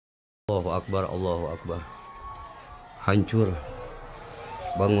Allahu Akbar, Allahu Akbar. Hancur.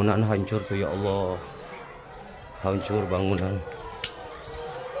 Bangunan hancur tuh ya Allah. Hancur bangunan.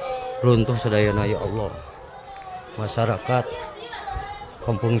 Runtuh sedayana ya Allah. Masyarakat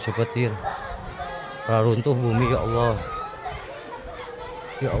Kampung Cipetir. Runtuh bumi ya Allah.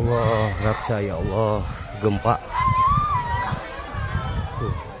 Ya Allah, raksa ya Allah. Gempa.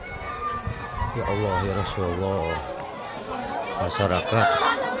 Tuh. Ya Allah, ya Rasulullah. Masyarakat.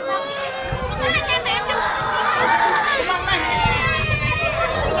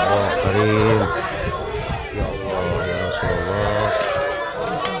 Allah Karim. Ya Allah, ya Rasulullah.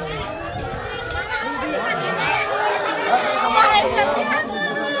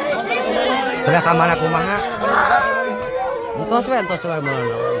 Udah ke mana kumaha? Entos we mana.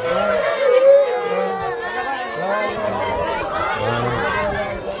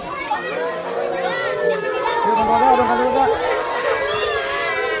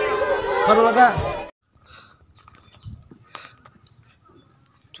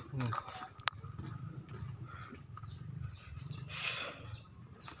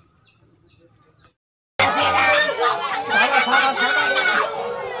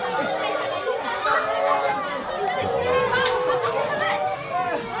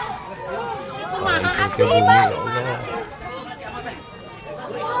 Ke bumi ya Allah.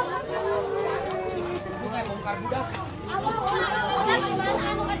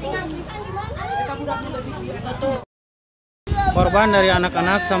 Korban dari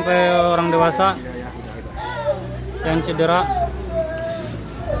anak-anak sampai orang dewasa yang cedera,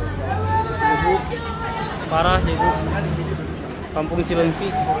 ibu parah, ibu Kampung Cilengsi,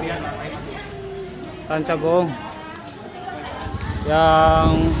 Rancagong,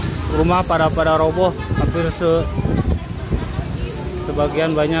 yang rumah pada roboh, hampir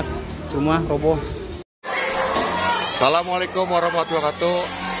sebagian banyak rumah roboh. Assalamualaikum warahmatullahi wabarakatuh.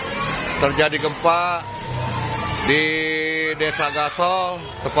 Terjadi gempa di Desa Gasol,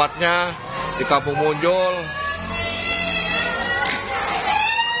 tepatnya di Kampung Munjul.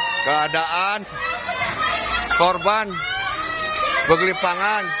 Keadaan korban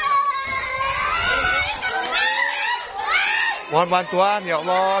bergelimpangan. Mohon bantuan ya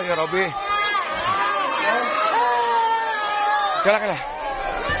Allah, ya Rabbi. Kala.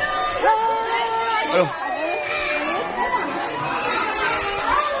 Aduh.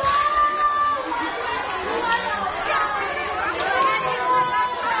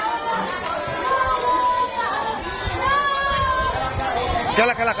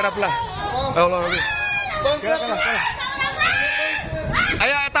 Kala kenapa? Ya Allah Rabbi. Kala.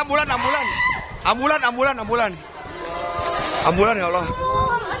 Ayo ambulan. Ambulan ya Allah.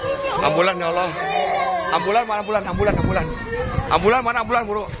 Ambulan ya Allah. Ambulan mana ambulan? Ambulan mana ambulan,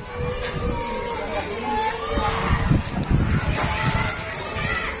 Bro?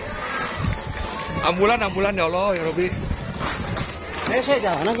 Ambulan ya Allah, ya Rabbi. Saya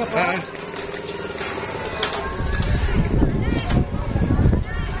jalan aja, Pak.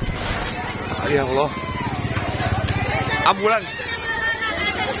 Ya Allah. Ambulan.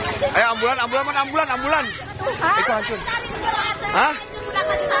 Ayo ambulan mana ambulan? Itu hancur. Hah?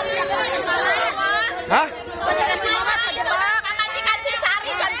 Hah?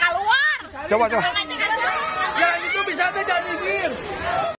 Coba.